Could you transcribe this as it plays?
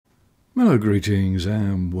Hello, greetings,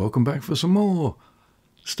 and welcome back for some more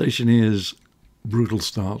Stationeers brutal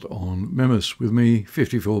start on Mimas with me,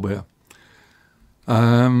 54 Bear.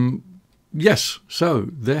 Yes, so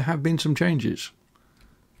there have been some changes.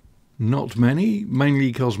 Not many,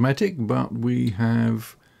 mainly cosmetic, but we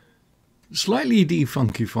have slightly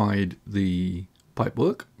defunkified the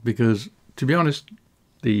pipework because, to be honest,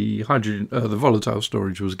 the volatile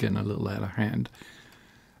storage was getting a little out of hand.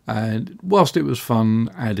 And whilst it was fun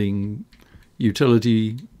adding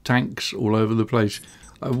utility tanks all over the place,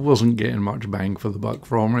 I wasn't getting much bang for the buck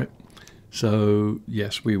from it. So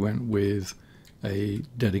yes, we went with a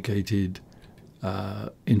dedicated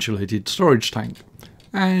insulated storage tank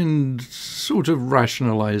and sort of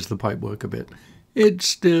rationalized the pipework a bit. It's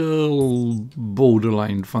still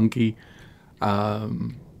borderline funky,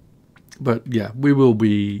 but yeah, we will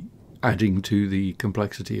be adding to the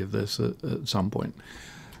complexity of this at some point.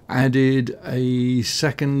 Added a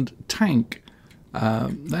second tank.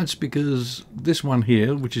 That's because this one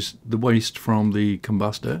here, which is the waste from the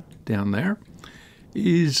combustor down there,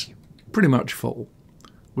 is pretty much full.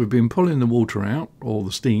 We've been pulling the water out, or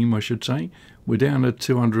the steam I should say. We're down at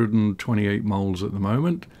 228 moles at the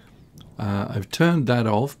moment. I've turned that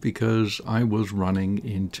off because I was running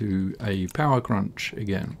into a power crunch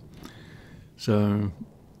again. So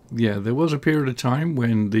yeah, there was a period of time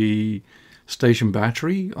when the station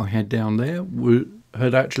battery I had down there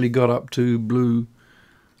had actually got up to blue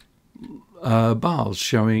bars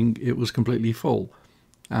showing it was completely full.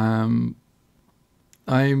 I'm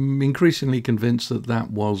increasingly convinced that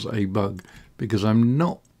that was a bug because I'm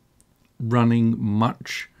not running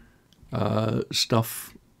much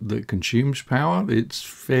stuff that consumes power. It's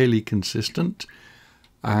fairly consistent,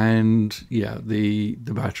 and yeah, the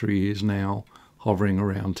battery is now hovering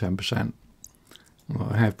around 10%. Well,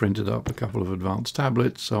 I have printed up a couple of advanced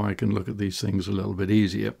tablets so I can look at these things a little bit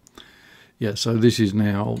easier. Yeah, so this is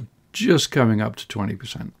now just coming up to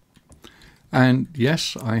 20%. And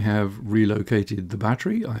yes, I have relocated the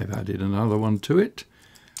battery. I have added another one to it.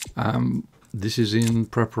 This is in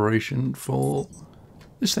preparation for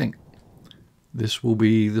this thing. This will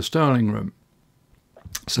be the Stirling room.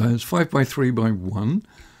 So it's 5x3x1.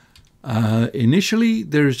 Initially,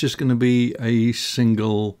 there is just going to be a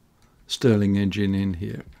single Stirling engine in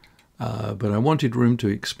here, but I wanted room to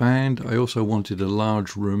expand. I also wanted a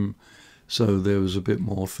large room so there was a bit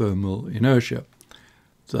more thermal inertia.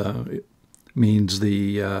 So it means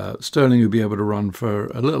the Stirling will be able to run for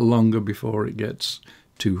a little longer before it gets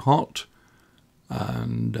too hot,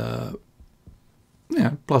 and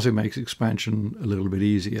yeah, plus it makes expansion a little bit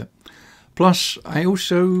easier. Plus I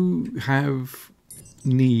also have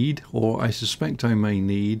or I suspect I may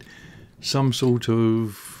need some sort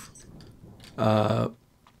of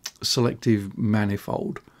selective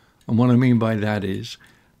manifold. And what I mean by that is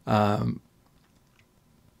I've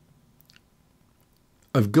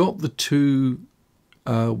got the two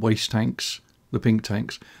waste tanks, the pink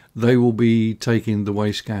tanks. They will be taking the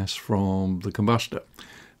waste gas from the combustor.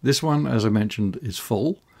 This one, as I mentioned, is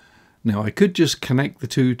full. Now I could just connect the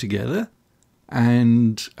two together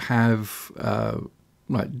and have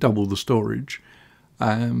like double the storage.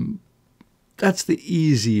 That's the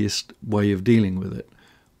easiest way of dealing with it.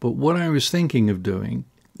 But what I was thinking of doing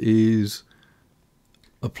is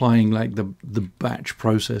applying like the batch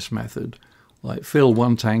process method. Like fill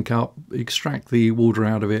one tank up, extract the water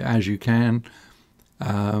out of it as you can.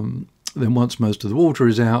 Then once most of the water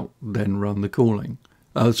is out, then run the cooling.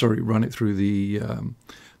 Run it through the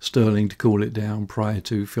Stirling to cool it down prior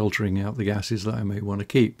to filtering out the gases that I may want to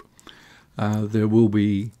keep. There will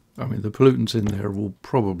be, the pollutants in there will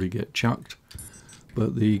probably get chucked,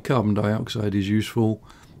 but the carbon dioxide is useful.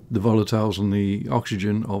 The volatiles and the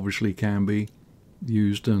oxygen obviously can be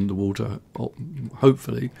used, and the water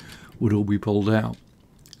hopefully would all be pulled out.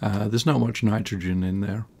 There's not much nitrogen in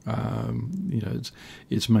there.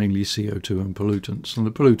 It's mainly CO2 and pollutants, and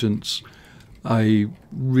the pollutants I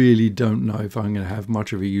really don't know if I'm going to have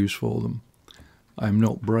much of a use for them. I'm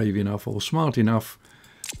not brave enough or smart enough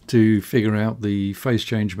to figure out the phase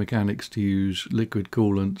change mechanics to use liquid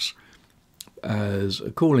coolants as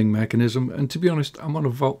a cooling mechanism. And to be honest, I'm not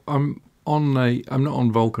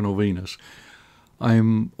on Vulcan or Venus.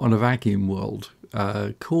 I'm on a vacuum world.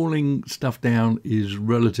 Cooling stuff down is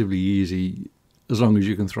relatively easy as long as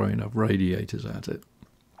you can throw enough radiators at it,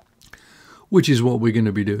 which is what we're going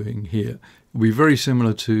to be doing here. It'll be very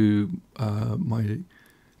similar to my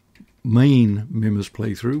main Mimas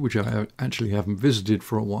playthrough, which I actually haven't visited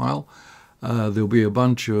for a while. There'll be a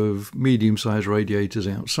bunch of medium-sized radiators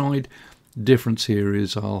outside. Difference here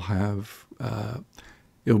is I'll have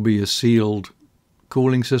it'll be a sealed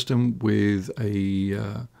cooling system with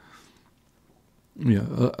a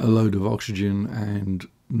a load of oxygen and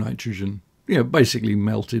nitrogen, basically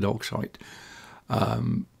melted oxide.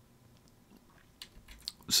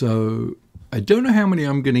 So I don't know how many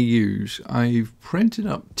I'm going to use. I've printed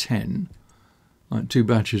up 10, like 2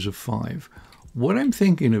 batches of 5. What I'm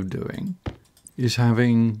thinking of doing is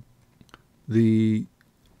having the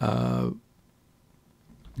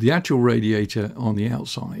actual radiator on the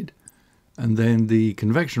outside and then the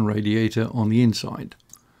convection radiator on the inside.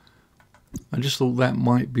 I just thought that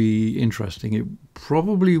might be interesting. It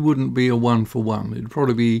probably wouldn't be a 1-for-1. It'd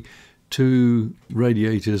probably be 2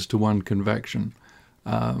 radiators to 1 convection,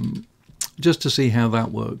 just to see how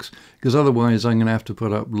that works. Because otherwise I'm going to have to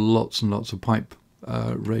put up lots and lots of pipe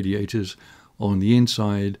radiators on the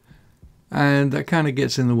inside, and that kind of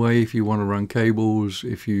gets in the way if you want to run cables,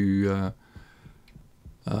 if you,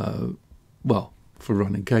 well, for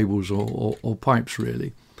running cables or pipes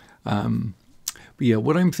really. But yeah,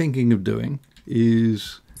 what I'm thinking of doing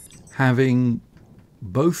is having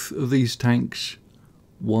both of these tanks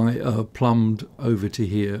plumbed over to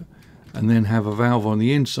here, and then have a valve on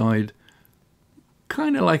the inside,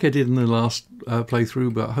 kind of like I did in the last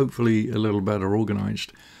playthrough, but hopefully a little better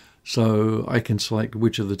organized, so I can select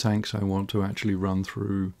which of the tanks I want to actually run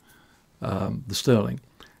through the Stirling.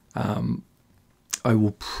 I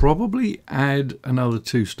will probably add another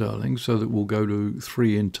 2 Stirlings, so that we'll go to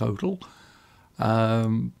 3 in total.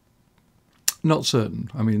 Not certain.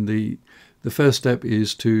 I mean, the first step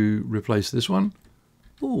is to replace this one.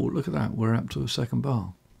 Oh, look at that. We're up to a 2nd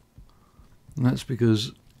bar. And that's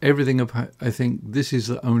because everything, I think this is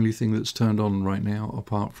the only thing that's turned on right now,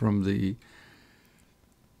 apart from the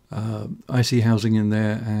IC housing in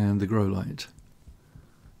there and the grow light.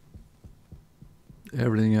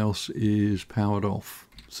 Everything else is powered off.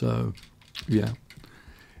 So, yeah,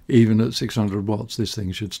 even at 600 watts, this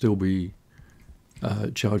thing should still be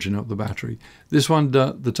charging up the battery. This one,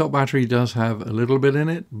 the top battery does have a little bit in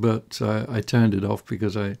it, but I turned it off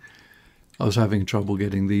because I was having trouble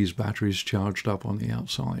getting these batteries charged up on the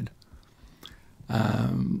outside.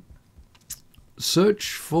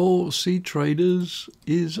 Search for seed traders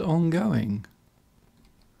is ongoing,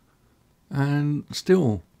 and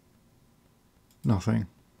still nothing.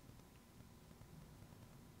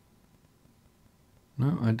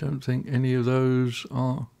 No, I don't think any of those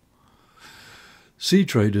are seed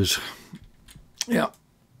traders. Yeah.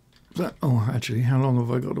 Oh, actually, how long have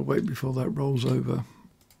I got to wait before that rolls over?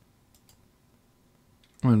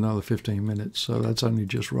 Another 15 minutes, so that's only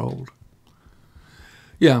just rolled.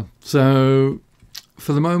 Yeah, so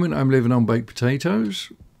for the moment I'm living on baked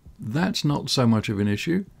potatoes. That's not so much of an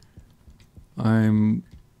issue. I'm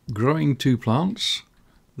growing 2 plants.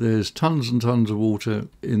 There's tons and tons of water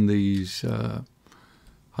in these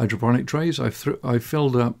hydroponic trays. I've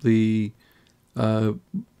filled up the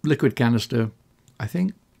liquid canister, I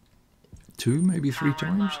think 2, maybe 3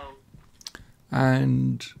 times.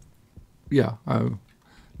 And yeah,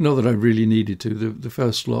 not that I really needed to. The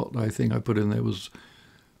first slot I think I put in there was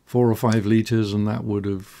 4 or 5 litres, and that would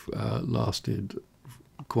have lasted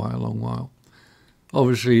quite a long while.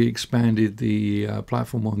 Obviously expanded the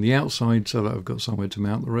platform on the outside so that I've got somewhere to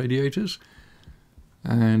mount the radiators.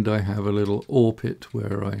 And I have a little ore pit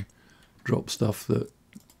where I drop stuff that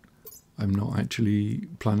I'm not actually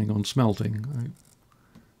planning on smelting. I'm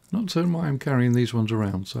not certain why I'm carrying these ones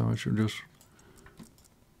around, so I should just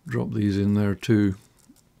drop these in there too.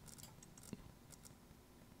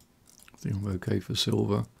 I think I'm okay for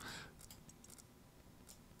silver.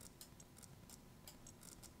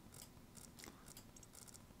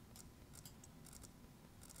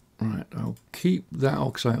 Right, I'll keep that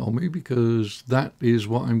oxide on me because that is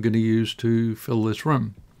what I'm going to use to fill this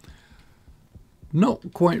room.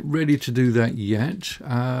 Not quite ready to do that yet.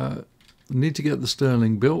 Need to get the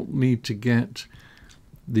Stirling built, need to get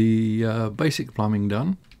the basic plumbing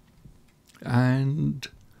done, and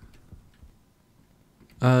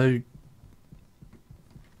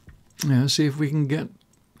see if we can get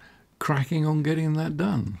cracking on getting that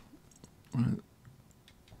done. Right.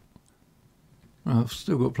 I've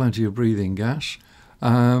still got plenty of breathing gas.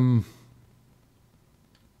 Yeah,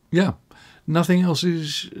 nothing else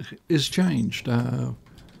is changed. I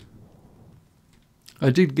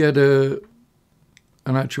did get an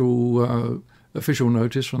actual official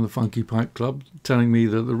notice from the Funky Pipe Club telling me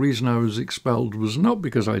that the reason I was expelled was not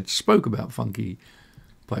because I spoke about Funky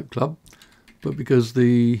Pipe Club, but because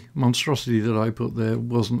the monstrosity that I put there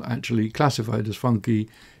wasn't actually classified as funky,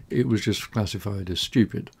 it was just classified as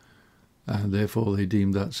stupid. And therefore they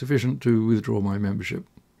deemed that sufficient to withdraw my membership.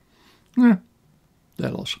 Their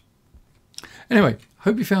loss. Anyway,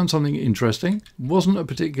 hope you found something interesting. Wasn't a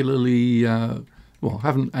particularly Well,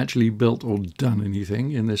 haven't actually built or done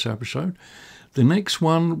anything in this episode. The next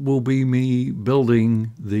one will be me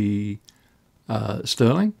building the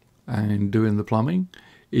Stirling and doing the plumbing.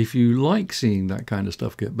 If you like seeing that kind of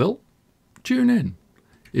stuff get built, tune in.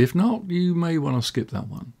 If not, you may want to skip that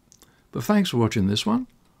one. But thanks for watching this one.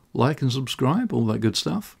 Like and subscribe, all that good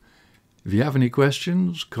stuff. If you have any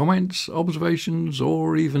questions, comments, observations,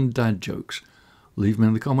 or even dad jokes, leave them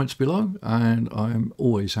in the comments below, and I'm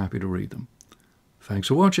always happy to read them. Thanks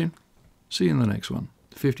for watching. See you in the next one.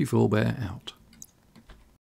 54 Bear out.